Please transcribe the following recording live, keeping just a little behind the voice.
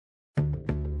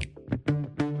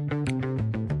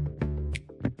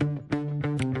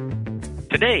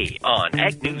Today on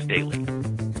Ag News Daily.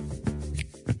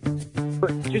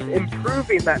 Just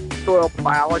improving that soil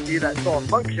biology, that soil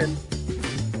function,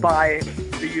 by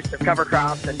the use of cover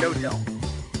crops and no-till.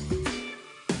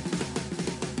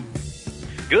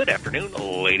 Good afternoon,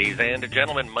 ladies and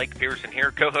gentlemen. Mike Pearson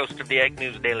here, co-host of the Ag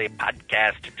News Daily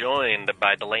podcast, joined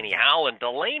by Delaney Howell. And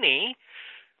Delaney,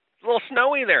 it's a little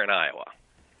snowy there in Iowa.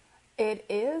 It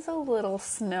is a little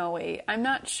snowy. I'm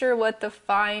not sure what the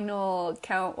final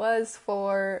count was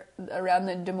for around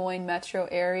the Des Moines metro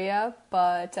area,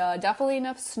 but definitely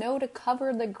enough snow to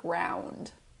cover the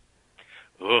ground.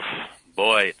 Oof,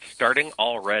 boy, it's starting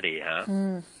already,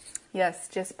 huh? Yes,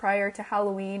 just prior to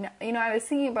Halloween. You know, I was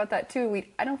thinking about that too.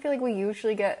 I don't feel like we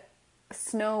usually get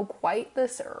snow quite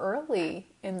this early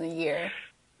in the year.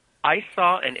 I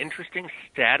saw an interesting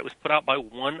stat. It was put out by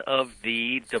one of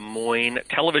the Des Moines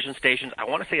television stations. I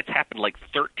want to say it's happened like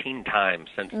 13 times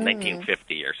since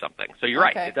 1950 or something. So you're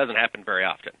right. It doesn't happen very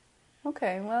often.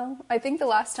 Okay, well, I think the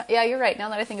last time... Yeah, you're right. Now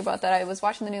that I think about that, I was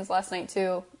watching the news last night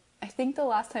too. I think the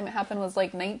last time it happened was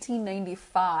like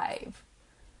 1995.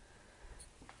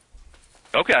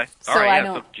 Okay. So I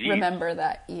don't remember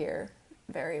that year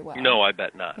very well. No, I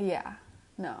bet not. Yeah.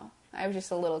 No. I was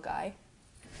just a little guy.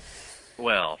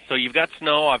 Well, so you've got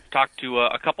snow. I've talked to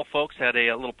a couple folks, had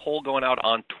a little poll going out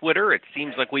on Twitter. It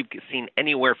seems like we've seen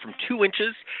anywhere from 2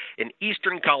 inches in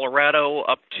eastern Colorado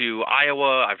up to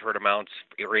Iowa. I've heard amounts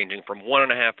ranging from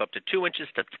 1.5 up to 2 inches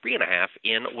to 3.5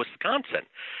 in Wisconsin.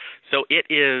 So it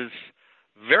is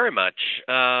very much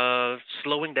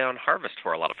slowing down harvest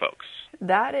for a lot of folks.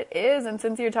 That it is. And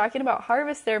since you're talking about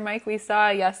harvest there, Mike, we saw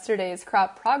yesterday's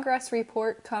crop progress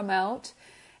report come out.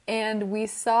 And we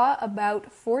saw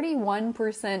about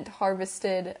 41%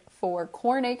 harvested for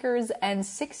corn acres and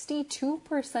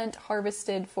 62%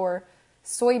 harvested for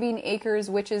soybean acres,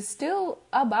 which is still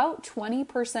about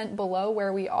 20% below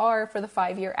where we are for the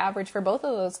 5-year average for both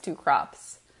of those two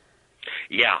crops.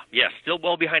 Yeah, still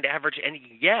well behind average, and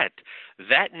yet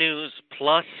that news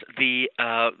plus the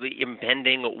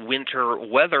impending winter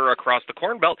weather across the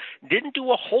Corn Belt didn't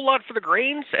do a whole lot for the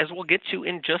grains, as we'll get to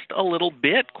in just a little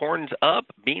bit. Corn's up,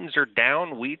 beans are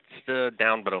down, wheat's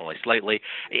down, but only slightly.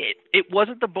 It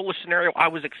wasn't the bullish scenario I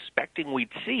was expecting we'd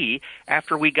see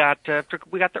after we got that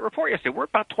report yesterday. We're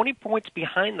about 20 points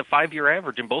behind the 5-year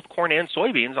average in both corn and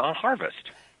soybeans on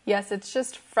harvest. Yes, it's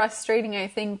just frustrating, I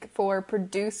think, for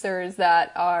producers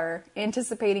that are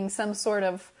anticipating some sort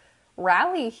of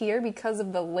rally here because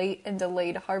of the late and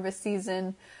delayed harvest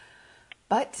season.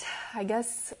 But I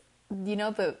guess, you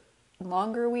know, the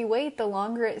longer we wait, the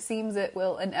longer it seems it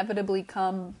will inevitably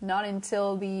come, not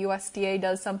until the USDA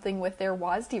does something with their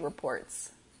WASDE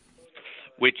reports,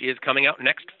 which is coming out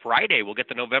next Friday. We'll get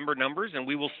the November numbers, and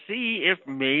we will see if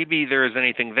maybe there is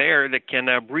anything there that can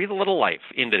breathe a little life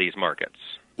into these markets.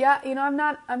 Yeah, you know, I'm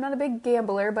not a big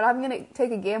gambler, but I'm going to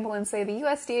take a gamble and say the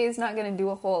USDA is not going to do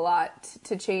a whole lot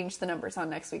to change the numbers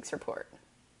on next week's report.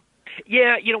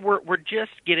 Yeah, you know, we're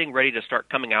just getting ready to start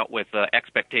coming out with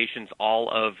expectations.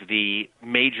 All of the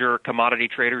major commodity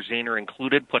traders, Zaner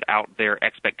included, put out their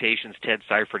expectations. Ted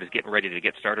Seifert is getting ready to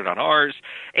get started on ours.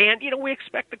 And, you know, we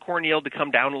expect the corn yield to come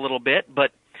down a little bit.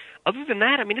 But other than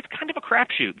that, I mean, it's kind of a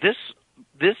crapshoot.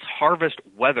 This harvest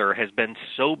weather has been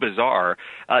so bizarre,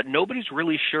 nobody's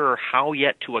really sure how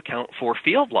yet to account for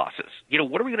field losses. You know,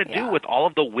 what are we going to do with all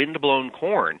of the wind-blown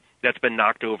corn that's been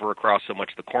knocked over across so much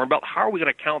of the Corn Belt? How are we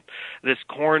going to count this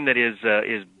corn that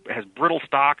has brittle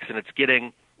stalks and it's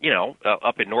getting, you know,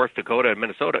 up in North Dakota and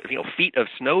Minnesota, you know, feet of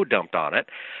snow dumped on it?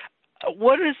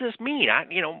 What does this mean?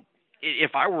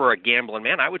 If I were a gambling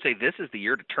man, I would say this is the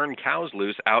year to turn cows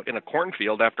loose out in a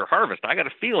cornfield after harvest. I got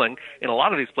a feeling in a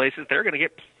lot of these places they're going to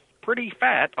get pretty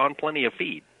fat on plenty of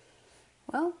feed.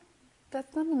 Well,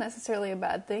 that's not necessarily a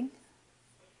bad thing.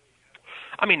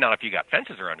 I mean, not if you got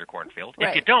fences around your cornfield. Right.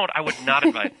 If you don't, I would not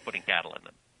advise putting cattle in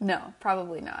them. No,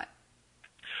 probably not.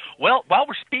 Well, while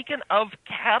we're speaking of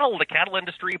cattle, the cattle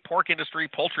industry, pork industry,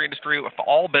 poultry industry have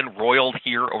all been roiled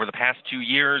here over the past 2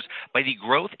 years by the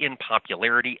growth in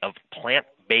popularity of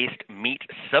plant-based meat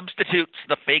substitutes,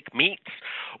 the fake meats.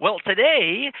 Well,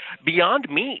 today, Beyond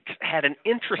Meat had an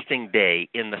interesting day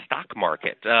in the stock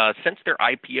market. Since their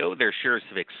IPO, their shares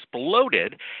have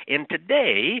exploded, and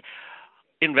today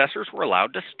investors were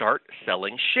allowed to start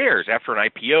selling shares. After an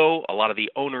IPO, a lot of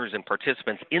the owners and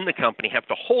participants in the company have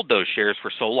to hold those shares for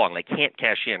so long. They can't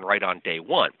cash in right on day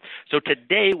one. So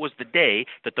today was the day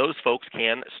that those folks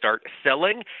can start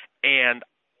selling, and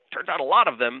turns out a lot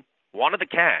of them wanted the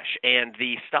cash, and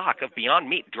the stock of Beyond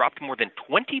Meat dropped more than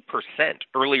 20%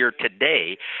 earlier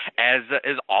today as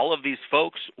all of these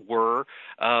folks were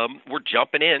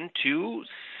jumping in to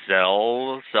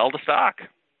sell the stock.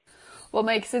 Well,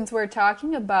 Mike, since we're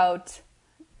talking about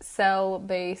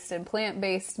cell-based and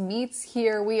plant-based meats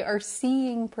here, we are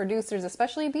seeing producers,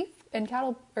 especially beef and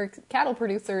cattle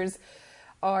producers,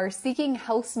 are seeking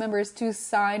House members to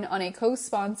sign on a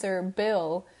co-sponsor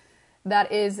bill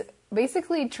that is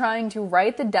basically trying to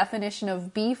write the definition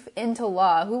of beef into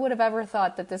law. Who would have ever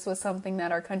thought that this was something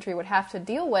that our country would have to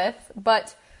deal with?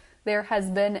 But there has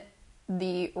been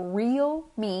the Real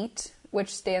Meat,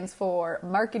 which stands for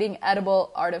Marketing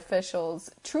Edible Artificials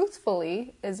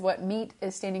Truthfully, is what MEAT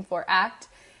is standing for, Act.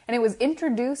 And it was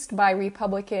introduced by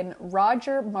Republican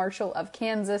Roger Marshall of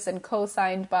Kansas and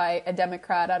co-signed by a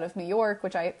Democrat out of New York,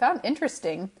 which I found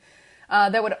interesting.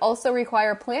 That would also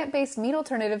require plant-based meat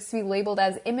alternatives to be labeled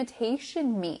as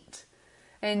imitation meat.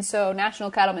 And so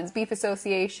National Cattlemen's Beef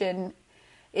Association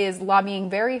is lobbying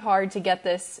very hard to get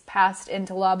this passed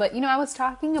into law. But, I was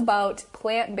talking about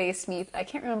plant-based meat. I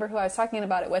can't remember who I was talking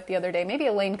about it with the other day. Maybe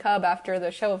Elaine Cubb after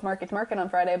the show of Market to Market on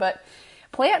Friday. But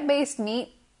plant-based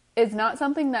meat is not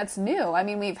something that's new. I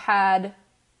mean, we've had,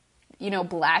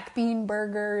 black bean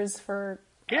burgers for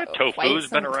tofu's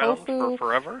been around for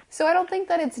forever. So I don't think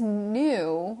that it's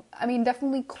new. I mean,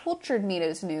 definitely cultured meat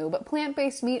is new, but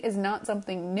plant-based meat is not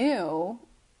something new.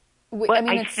 But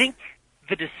I think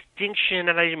the distinction,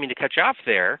 and I didn't mean to cut you off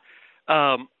there,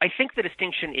 I think the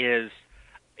distinction is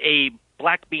a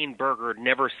black bean burger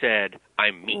never said,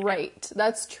 I'm meat. Right.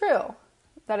 That's true.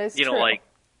 That is true.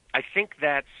 I think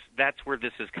that's where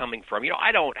this is coming from.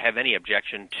 I don't have any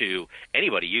objection to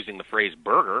anybody using the phrase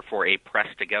burger for a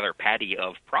pressed-together patty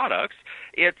of products.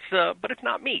 But it's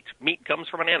not meat. Meat comes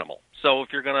from an animal. So if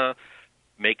you're going to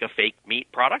make a fake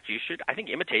meat product, I think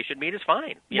imitation meat is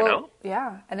fine, you know?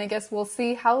 Yeah, and I guess we'll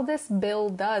see how this bill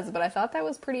does, but I thought that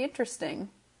was pretty interesting.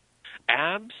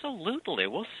 Absolutely.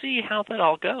 We'll see how that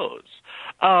all goes.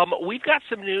 We've got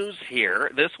some news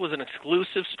here. This was an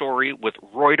exclusive story with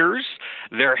Reuters.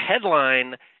 Their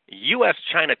headline,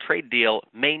 U.S.-China trade deal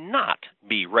may not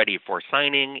be ready for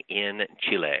signing in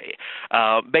Chile.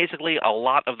 Basically, a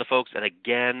lot of the folks, and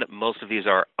again, most of these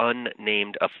are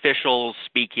unnamed officials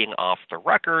speaking off the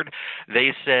record,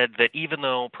 they said that even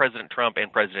though President Trump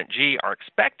and President Xi are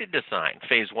expected to sign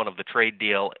Phase 1 of the trade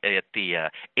deal at the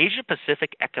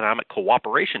Asia-Pacific Economic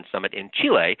Cooperation Summit in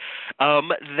Chile,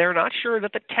 they're not sure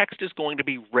that the text is going to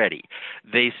be ready.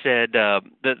 They said,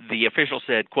 the official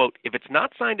said, quote, if it's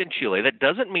not signed in Chile, that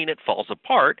doesn't mean it falls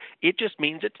apart. It just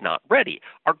means it's not ready.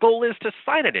 Our goal is to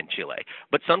sign it in Chile,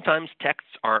 but sometimes texts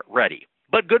aren't ready.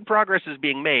 But good progress is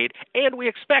being made, and we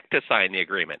expect to sign the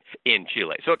agreement in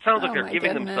Chile. So it sounds like they're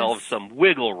giving themselves some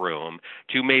wiggle room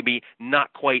to maybe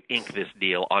not quite ink this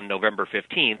deal on November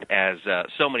 15th, as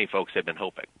so many folks have been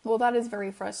hoping. Well, that is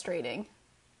very frustrating.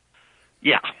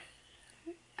 Yeah.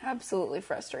 Absolutely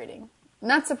frustrating.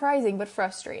 Not surprising, but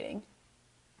frustrating.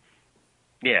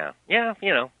 Yeah,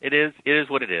 it is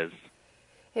what it is.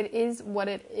 It is what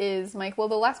it is, Mike. Well,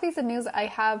 the last piece of news I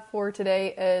have for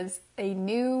today is a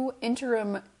new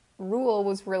interim rule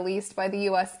was released by the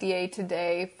USDA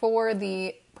today for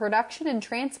the production and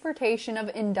transportation of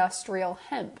industrial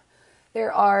hemp.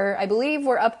 There are, I believe,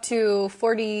 we're up to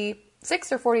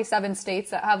 46 or 47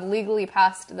 states that have legally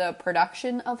passed the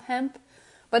production of hemp.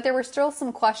 But there were still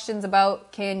some questions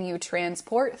about, can you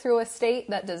transport through a state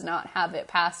that does not have it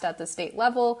passed at the state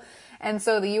level? And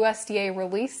so the USDA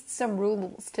released some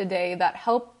rules today that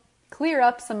help clear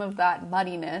up some of that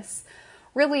muddiness.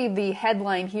 Really, the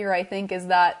headline here, I think, is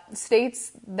that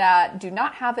states that do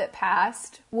not have it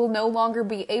passed will no longer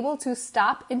be able to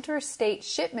stop interstate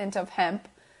shipment of hemp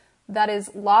that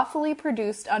is lawfully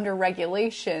produced under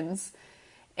regulations.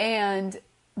 And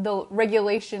the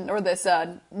regulation, or this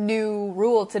new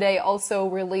rule today, also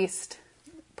released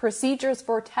procedures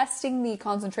for testing the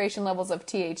concentration levels of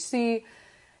THC,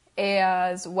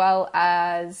 as well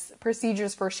as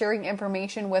procedures for sharing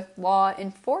information with law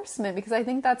enforcement, because I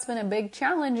think that's been a big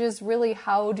challenge, is really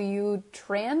how do you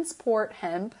transport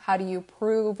hemp? How do you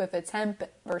prove if it's hemp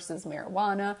versus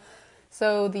marijuana?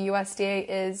 So the USDA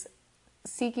is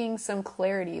seeking some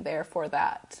clarity there for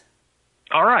that.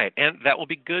 All right, and that will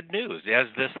be good news as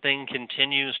this thing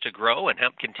continues to grow and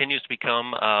hemp continues to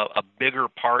become a bigger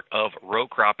part of row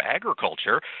crop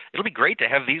agriculture. It'll be great to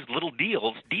have these little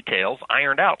details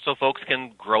ironed out so folks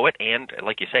can grow it and,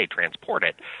 like you say, transport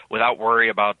it without worry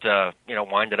about,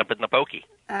 winding up in the pokey.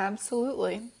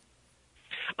 Absolutely.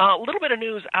 A little bit of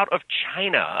news out of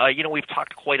China. We've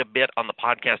talked quite a bit on the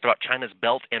podcast about China's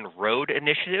Belt and Road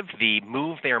Initiative, the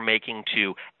move they're making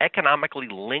to economically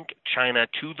link China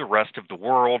to the rest of the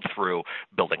world through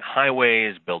building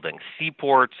highways, building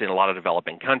seaports in a lot of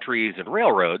developing countries, and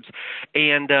railroads.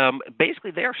 And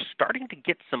basically, they're starting to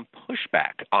get some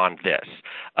pushback on this.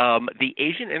 The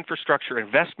Asian Infrastructure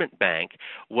Investment Bank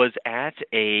was at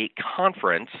an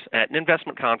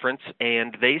investment conference,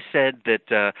 and they said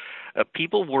that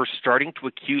people were starting to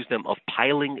accuse them of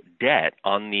piling debt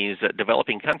on these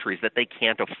developing countries that they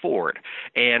can't afford.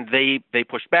 And they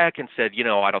pushed back and said,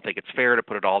 I don't think it's fair to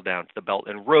put it all down to the Belt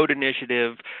and Road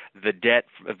Initiative. The debt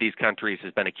of these countries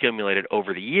has been accumulated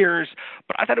over the years.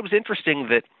 But I thought it was interesting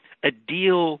that a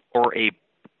deal or a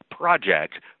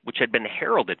project which had been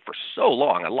heralded for so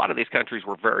long. A lot of these countries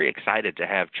were very excited to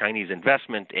have Chinese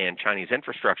investment and Chinese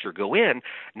infrastructure go in.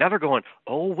 Now they're going,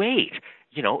 oh, wait,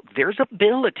 there's a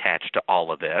bill attached to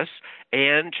all of this,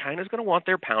 and China's going to want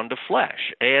their pound of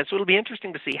flesh. And so it'll be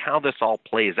interesting to see how this all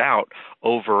plays out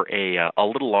over a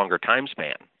little longer time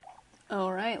span.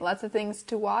 All right, lots of things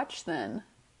to watch then.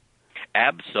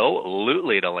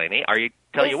 Absolutely, Delaney.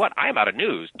 Tell you what, I'm out of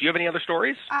news. Do you have any other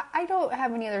stories? I don't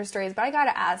have any other stories, but I got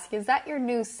to ask, is that your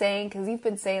new saying? Because you've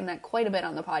been saying that quite a bit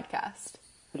on the podcast.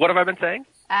 What have I been saying?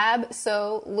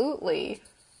 Absolutely.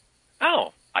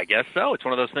 Oh, I guess so. It's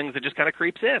one of those things that just kind of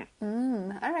creeps in.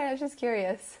 All right, I was just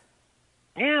curious.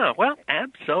 Yeah, well,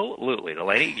 absolutely,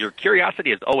 Delaney. Your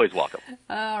curiosity is always welcome.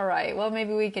 All right, well,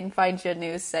 maybe we can find you a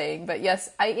news saying. But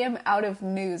yes, I am out of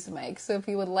news, Mike. So if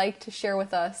you would like to share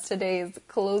with us today's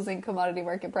closing commodity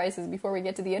market prices before we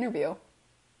get to the interview.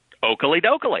 Oakley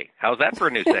dokley. How's that for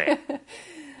a news saying?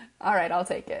 All right, I'll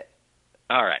take it.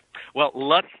 All right. Well,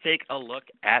 let's take a look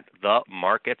at the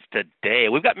markets today.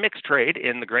 We've got mixed trade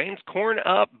in the grains. Corn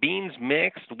up, beans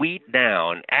mixed, wheat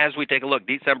down. As we take a look,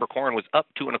 December corn was up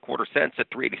 2 1/4 cents at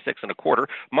 3.86 1/4.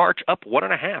 March up 1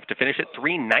 1/2 to finish at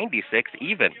 3.96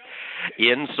 even.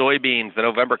 In soybeans, the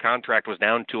November contract was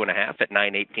down 2 1/2 at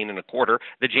 9.18 1/4.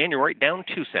 The January down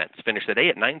 2 cents, finished the day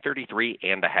at 9.33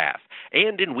 1/2.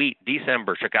 And in wheat,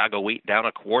 December Chicago wheat down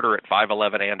 1/4 at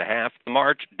 5.11 1/2.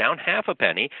 March down 1/2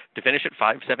 penny to finish at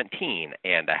 5.17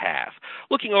 1/2.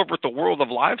 Looking over at the world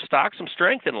of livestock, some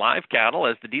strength in live cattle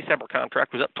as the December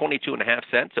contract was up 22 1/2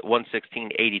 cents at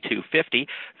 116.8250.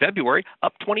 February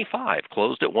up 25,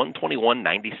 closed at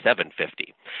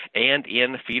 121.9750. And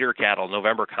in feeder cattle,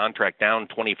 November contract down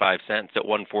 25 cents at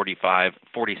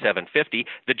 145.4750.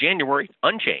 The January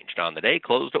unchanged on the day,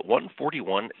 closed at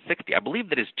 141.60. I believe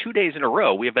that is 2 days in a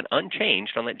row we have been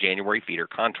unchanged on that January feeder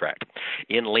contract.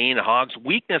 In lean hogs,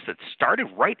 weakness that started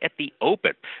right at the open.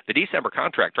 The December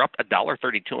contract dropped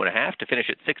 $1.32 1/2 to finish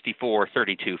at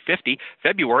 64.3250.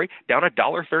 February down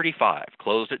 $1.35,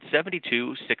 closed at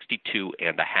 72.62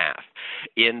 1/2.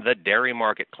 In the dairy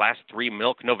market, Class 3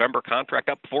 milk, November contract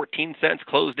up 14 cents,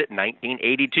 closed at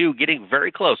 19.82, getting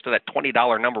very close to that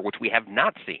 $20 number, which we have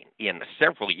not seen in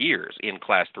several years in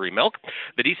Class 3 milk.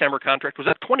 The December contract was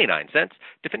up 29 cents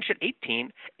to finish at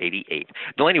 18.88.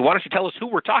 Delaney, why don't you tell us who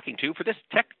we're talking to for this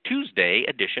Tech Tuesday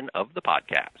edition of the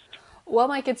podcast? Well,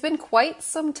 Mike, it's been quite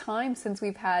some time since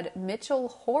we've had Mitchell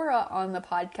Hora on the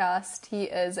podcast. He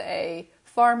is a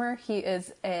farmer. He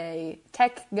is a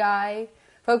tech guy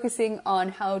focusing on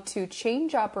how to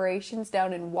change operations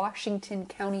down in Washington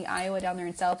County, Iowa, down there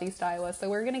in southeast Iowa. So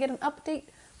we're going to get an update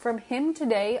from him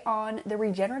today on the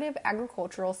regenerative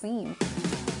agricultural scene.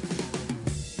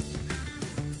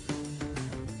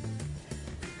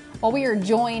 Well, we are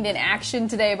joined in action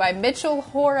today by Mitchell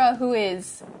Hora, who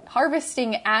is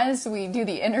harvesting as we do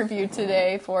the interview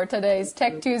today for today's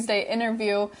Tech Tuesday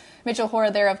interview. Mitchell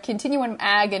Hora there of Continuum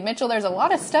Ag. And Mitchell, there's a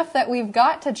lot of stuff that we've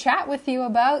got to chat with you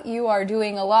about. You are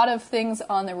doing a lot of things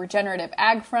on the regenerative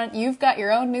ag front. You've got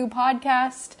your own new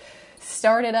podcast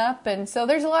started up. And so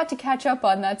there's a lot to catch up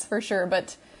on, that's for sure.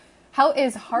 But how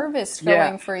is harvest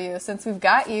going for you since we've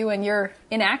got you and you're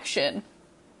in action?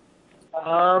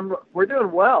 We're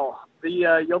doing well.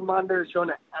 The yield monitor is showing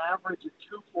an average of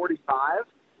 245,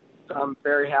 so I'm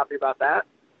very happy about that.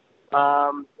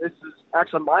 This is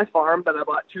actually my farm that I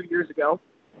bought 2 years ago,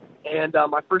 and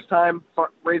my first time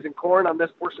raising corn on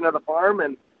this portion of the farm,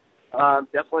 and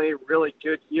definitely really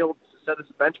good yields to set us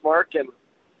a benchmark, and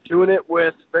doing it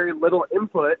with very little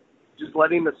input, just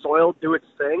letting the soil do its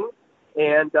thing,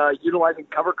 and utilizing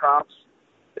cover crops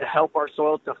to help our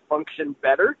soil to function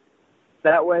better.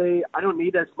 That way, I don't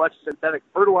need as much synthetic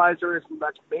fertilizer, as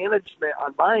much management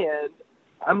on my end.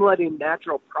 I'm letting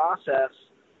natural process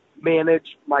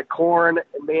manage my corn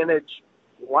and manage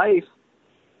life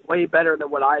way better than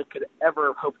what I could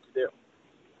ever hope to do.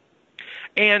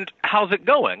 And how's it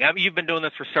going? I mean, you've been doing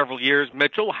this for several years,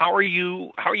 Mitchell. How are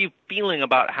you feeling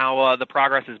about how the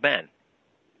progress has been?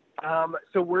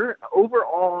 So we're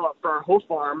overall for our whole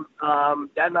farm.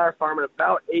 Dad and I are farming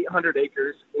about 800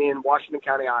 acres in Washington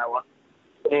County, Iowa,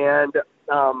 and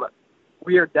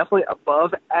we are definitely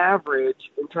above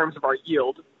average in terms of our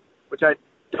yield, which I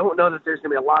don't know that there's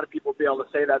going to be a lot of people be able to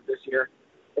say that this year.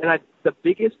 And the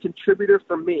biggest contributor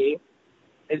for me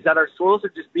is that our soils are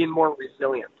just being more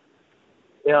resilient.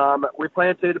 We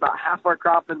planted about half our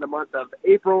crop in the month of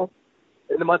April.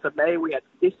 In the month of May, we had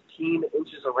 15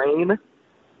 inches of rain.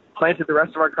 Planted the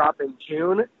rest of our crop in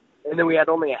June, and then we had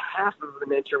only a half of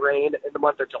an inch of rain in the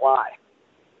month of July.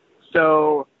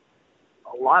 So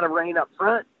a lot of rain up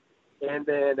front, and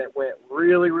then it went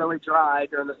really, really dry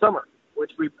during the summer,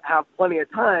 which we have plenty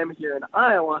of time here in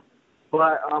Iowa,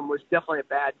 but was definitely a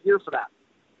bad year for that.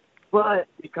 But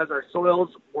because our soils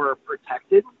were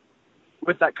protected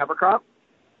with that cover crop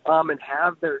and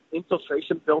have their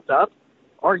infiltration built up,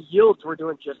 our yields were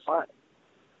doing just fine.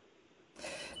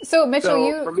 So,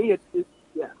 Mitchell, for me,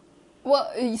 yeah.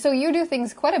 Well, so you do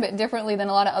things quite a bit differently than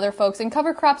a lot of other folks. And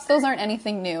cover crops, those aren't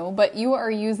anything new, but you are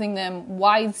using them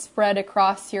widespread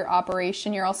across your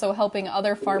operation. You're also helping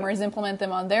other farmers implement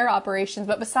them on their operations.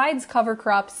 But besides cover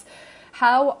crops,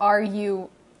 how are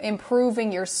you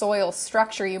improving your soil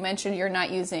structure? You mentioned you're not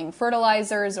using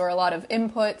fertilizers or a lot of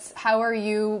inputs. How are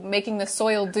you making the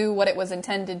soil do what it was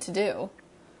intended to do?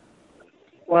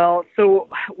 Well, so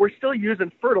we're still using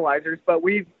fertilizers, but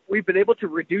we've been able to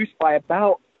reduce by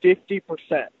about 50%.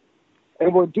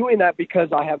 And we're doing that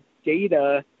because I have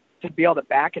data to be able to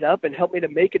back it up and help me to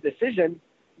make a decision,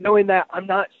 knowing that I'm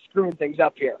not screwing things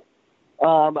up here.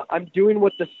 I'm doing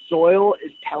what the soil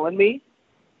is telling me.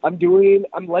 I'm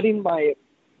letting my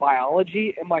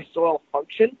biology and my soil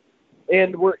function,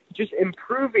 and we're just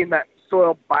improving that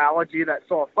soil biology, that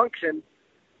soil function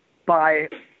by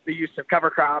the use of cover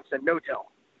crops and no-till.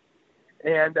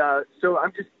 And so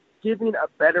I'm just giving a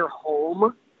better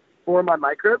home for my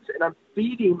microbes, and I'm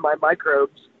feeding my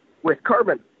microbes with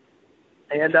carbon.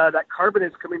 And that carbon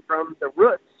is coming from the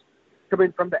roots,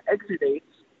 coming from the exudates,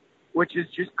 which is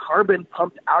just carbon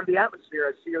pumped out of the atmosphere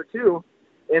as CO2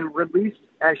 and released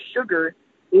as sugar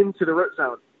into the root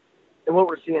zone. And what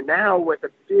we're seeing now with a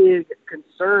big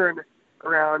concern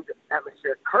around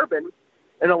atmospheric carbon,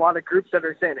 and a lot of groups that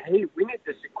are saying, hey, we need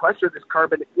to sequester this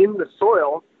carbon in the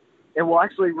soil, and we'll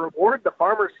actually reward the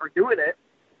farmers for doing it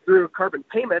through carbon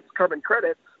payments, carbon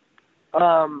credits,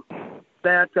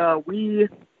 that we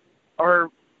are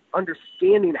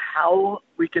understanding how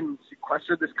we can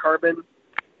sequester this carbon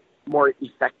more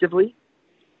effectively,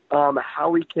 how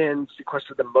we can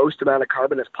sequester the most amount of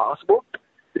carbon as possible,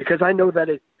 because I know that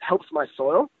it helps my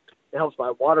soil, it helps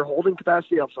my water holding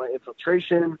capacity, helps my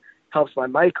infiltration, helps my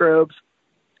microbes,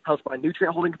 helps my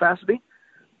nutrient holding capacity.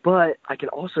 But I can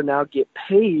also now get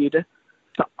paid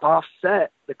to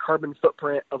offset the carbon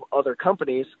footprint of other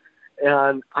companies,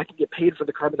 and I can get paid for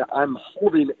the carbon that I'm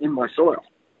holding in my soil.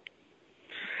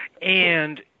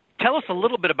 And tell us a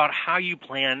little bit about how you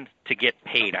plan to get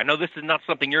paid. I know this is not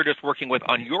something you're just working with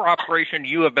on your operation.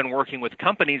 You have been working with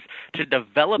companies to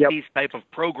develop these type of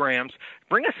programs.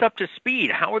 Bring us up to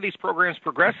speed. How are these programs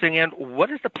progressing, and what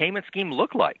does the payment scheme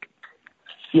look like?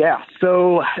 Yeah,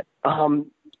 so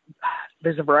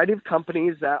there's a variety of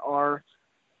companies that are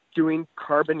doing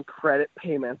carbon credit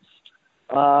payments.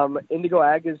 Indigo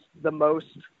Ag is the most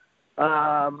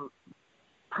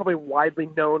probably widely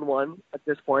known one at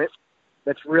this point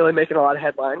that's really making a lot of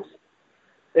headlines.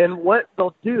 And what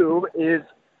they'll do is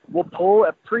we'll pull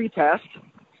a pre-test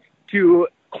to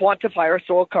quantify our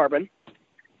soil carbon,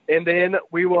 and then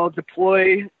we will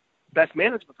deploy best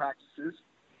management practices,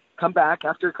 come back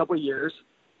after a couple of years,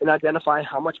 and identify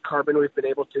how much carbon we've been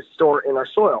able to store in our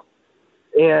soil.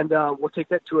 And we'll take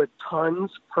that to a tons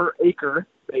per acre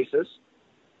basis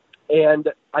and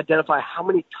identify how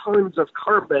many tons of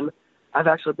carbon I've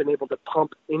actually been able to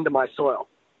pump into my soil.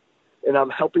 And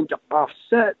I'm helping to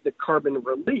offset the carbon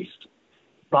released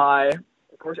by,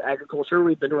 of course, agriculture.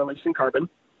 We've been releasing carbon,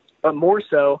 but more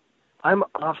so, I'm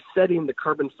offsetting the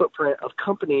carbon footprint of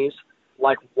companies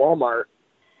like Walmart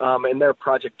and their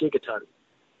Project Gigaton.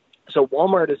 So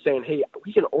Walmart is saying, hey,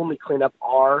 we can only clean up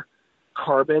our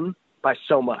carbon by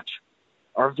so much.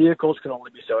 Our vehicles can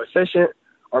only be so efficient.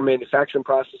 Our manufacturing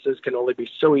processes can only be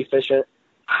so efficient.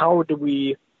 How do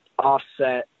we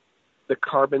offset the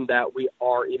carbon that we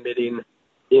are emitting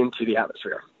into the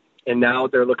atmosphere? And now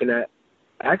they're looking at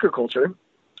agriculture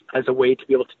as a way to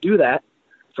be able to do that.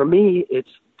 For me,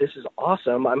 this is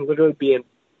awesome. I'm literally being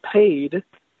paid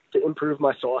to improve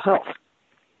my soil health.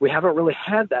 We haven't really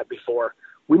had that before.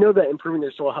 We know that improving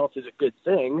your soil health is a good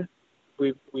thing,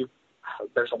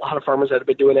 there's a lot of farmers that have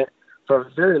been doing it for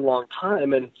a very long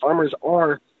time, and farmers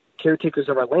are caretakers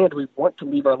of our land. We want to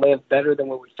leave our land better than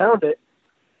when we found it,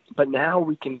 but now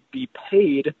we can be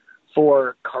paid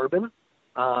for carbon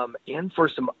and for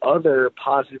some other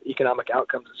positive economic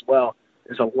outcomes as well.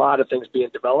 There's a lot of things being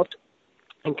developed,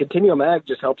 and Continuum Ag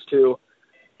just helps to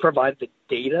provide the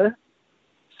data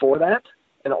for that,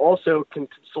 and also can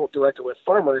consult directly with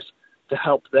farmers to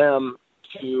help them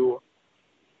to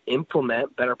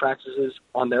implement better practices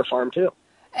on their farm too.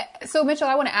 So, Mitchell,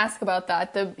 I want to ask about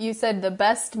that. You said the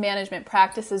best management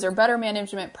practices or better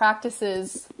management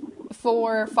practices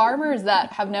for farmers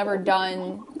that have never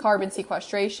done carbon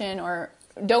sequestration or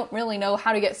don't really know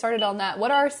how to get started on that.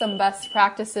 What are some best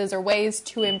practices or ways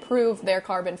to improve their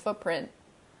carbon footprint?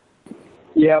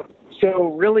 Yeah,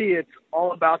 so really it's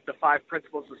all about the 5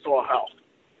 principles of soil health,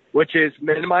 which is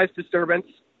minimize disturbance,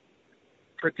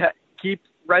 keep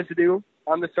residue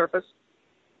on the surface,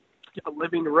 keep a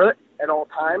living root at all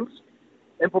times,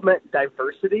 implement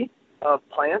diversity of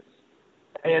plants,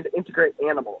 and integrate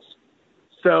animals.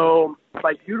 So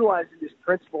by utilizing these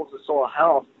principles of soil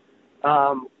health,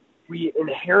 we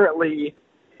inherently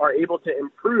are able to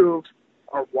improve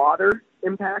our water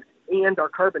impact and our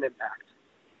carbon impact.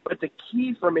 But the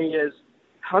key for me is,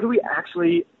 how do we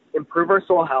actually improve our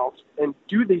soil health and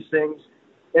do these things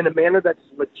in a manner that's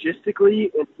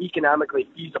logistically and economically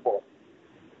feasible?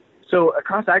 So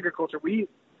across agriculture, we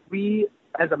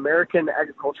as American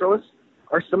agriculturalists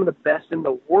are some of the best in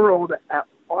the world at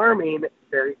farming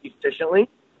very efficiently,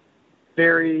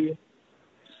 very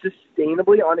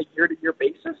sustainably on a year-to-year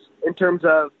basis, in terms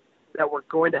of that we're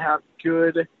going to have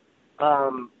good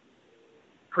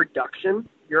production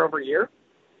year over year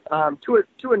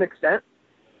to an extent.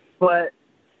 But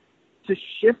to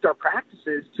shift our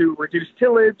practices to reduce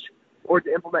tillage or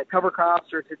to implement cover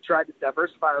crops or to try to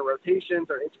diversify our rotations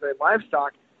or integrate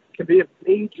livestock can be a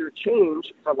major change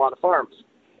for a lot of farms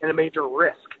and a major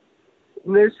risk.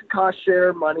 And there's cost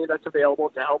share money that's available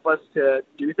to help us to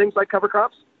do things like cover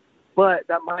crops, but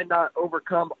that might not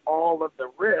overcome all of the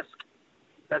risk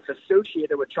that's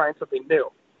associated with trying something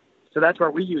new. So that's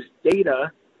where we use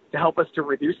data to help us to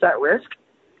reduce that risk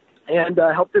and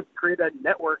help to create a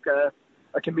network,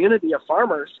 a community of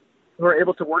farmers who are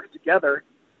able to work together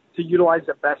to utilize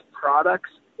the best products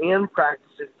and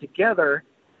practices together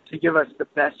to give us the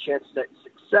best chance at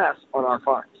success on our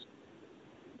farms.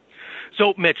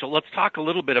 So, Mitchell, let's talk a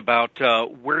little bit about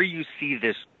where you see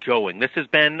this going. This has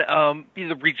been,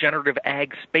 the regenerative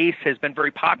ag space has been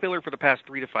very popular for the past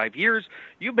 3 to 5 years.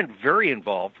 You've been very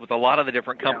involved with a lot of the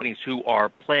different companies who are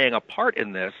playing a part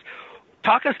in this.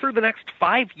 Talk us through the next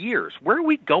 5 years. Where are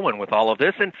we going with all of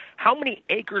this, and how many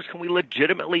acres can we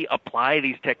legitimately apply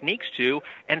these techniques to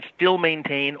and still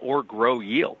maintain or grow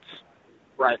yields?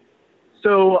 Right.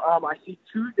 So I see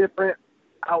 2 different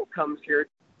outcomes here,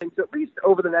 things at least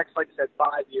over the next, like I said, 5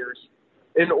 years,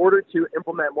 in order to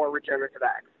implement more regenerative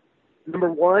ag.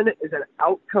 Number 1 is an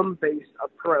outcome-based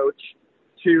approach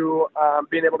to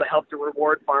being able to help to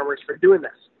reward farmers for doing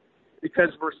this, because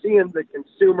we're seeing the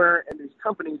consumer and these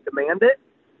companies demand it.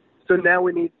 So now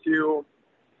we need to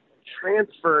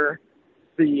transfer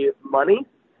the money,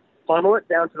 funnel it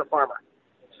down to the farmer.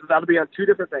 So that'll be on 2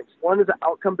 different things. One is an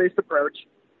outcome-based approach,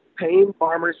 paying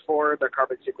farmers for their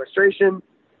carbon sequestration,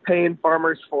 paying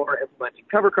farmers for implementing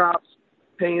cover crops,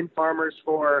 paying farmers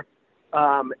for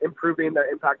improving their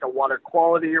impact on water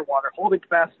quality or water holding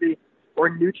capacity or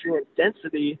nutrient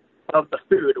density of the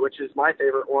food, which is my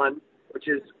favorite one, which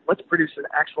is let's produce an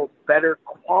actual better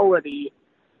quality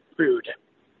food.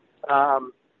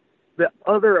 The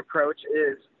other approach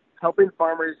is helping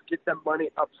farmers get them money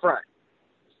up front.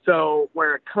 So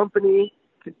where a company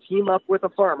can team up with a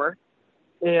farmer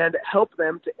and help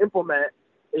them to implement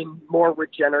a more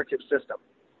regenerative system.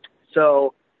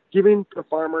 So giving the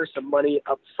farmers some money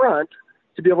up front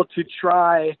to be able to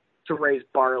try to raise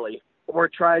barley or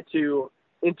try to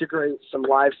integrate some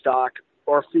livestock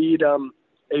or feed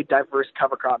a diverse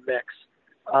cover crop mix.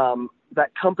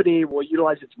 That company will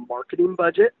utilize its marketing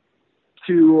budget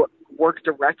to work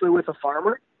directly with a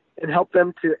farmer and help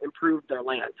them to improve their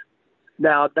land.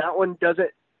 Now, that one doesn't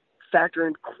factor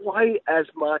in quite as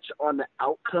much on the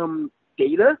outcome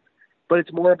data, but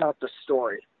it's more about the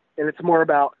story. And it's more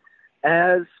about,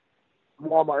 as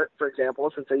Walmart, for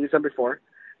example, since I used them before,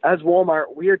 as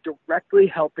Walmart, we are directly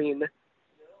helping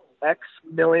X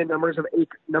million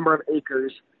number of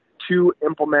acres to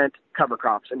implement cover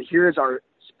crops. And here's our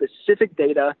specific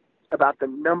data about the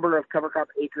number of cover crop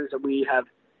acres that we have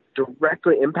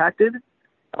directly impacted,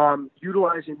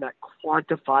 utilizing that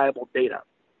quantifiable data.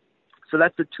 So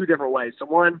that's the 2 different ways. So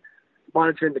one,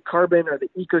 monitoring the carbon or the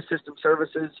ecosystem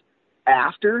services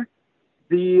after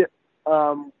the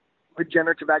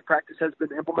regenerative ag practice has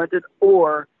been implemented,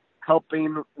 or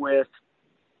helping with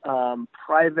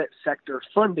private sector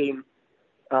funding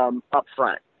up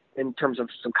front in terms of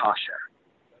some cost share.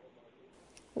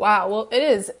 Wow. Well, it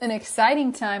is an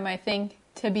exciting time, I think,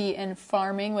 to be in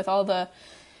farming with all the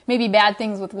maybe bad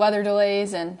things with weather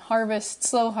delays and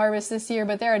slow harvest this year,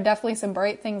 but there are definitely some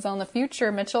bright things on the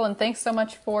future, Mitchell, and thanks so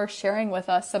much for sharing with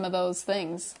us some of those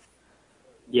things.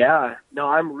 Yeah, no,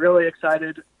 I'm really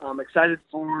excited. I'm excited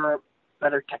for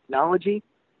better technology.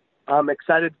 I'm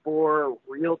excited for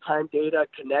real-time data,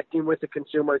 connecting with the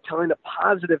consumer, telling a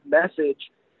positive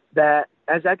message that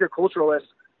as agriculturalists,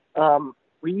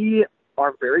 we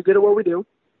are very good at what we do,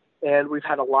 and we've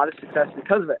had a lot of success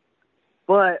because of it.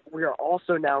 But we are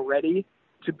also now ready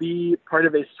to be part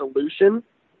of a solution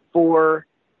for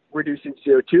reducing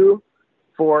CO2,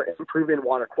 for improving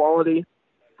water quality,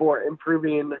 for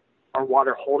improving our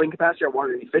water holding capacity, our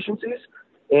water efficiencies.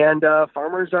 And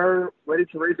farmers are ready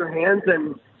to raise their hands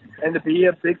and to be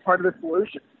a big part of the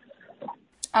solution.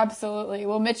 Absolutely.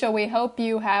 Well, Mitchell, we hope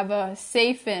you have a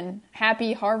safe and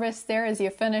happy harvest there as you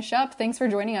finish up. Thanks for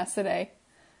joining us today.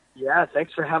 Yeah,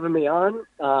 thanks for having me on.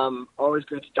 Always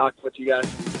good to talk with you guys.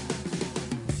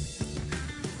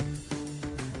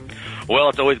 Well,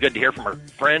 it's always good to hear from our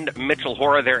friend Mitchell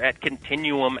Hora there at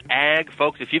Continuum Ag.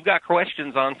 Folks, if you've got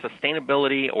questions on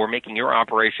sustainability or making your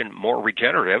operation more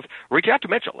regenerative, reach out to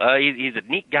Mitchell. He's a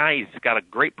neat guy. He's got a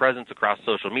great presence across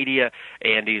social media,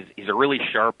 and he's a really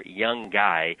sharp young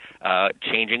guy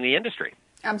changing the industry.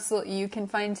 Absolutely. You can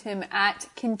find him at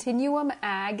Continuum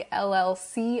Ag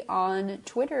LLC on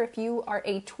Twitter if you are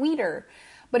a tweeter.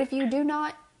 But if you do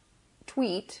not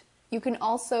tweet, you can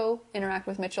also interact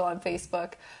with Mitchell on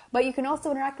Facebook. But you can also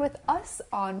interact with us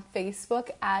on Facebook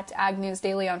at Ag News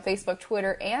Daily on Facebook,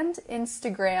 Twitter, and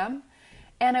Instagram.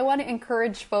 And I want to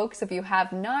encourage folks, if you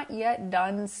have not yet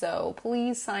done so,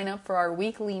 please sign up for our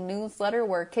weekly newsletter.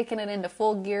 We're kicking it into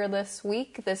full gear this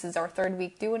week. This is our third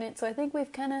week doing it, so I think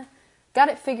we've kind of got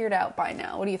it figured out by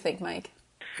now. What do you think, Mike?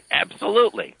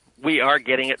 Absolutely. We are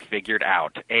getting it figured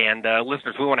out. And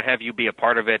listeners, we want to have you be a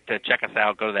part of it. Check us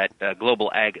out. Go to that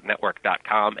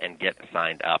globalagnetwork.com and get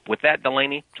signed up. With that,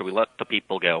 Delaney, should we let the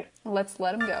people go? Let's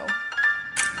let them go.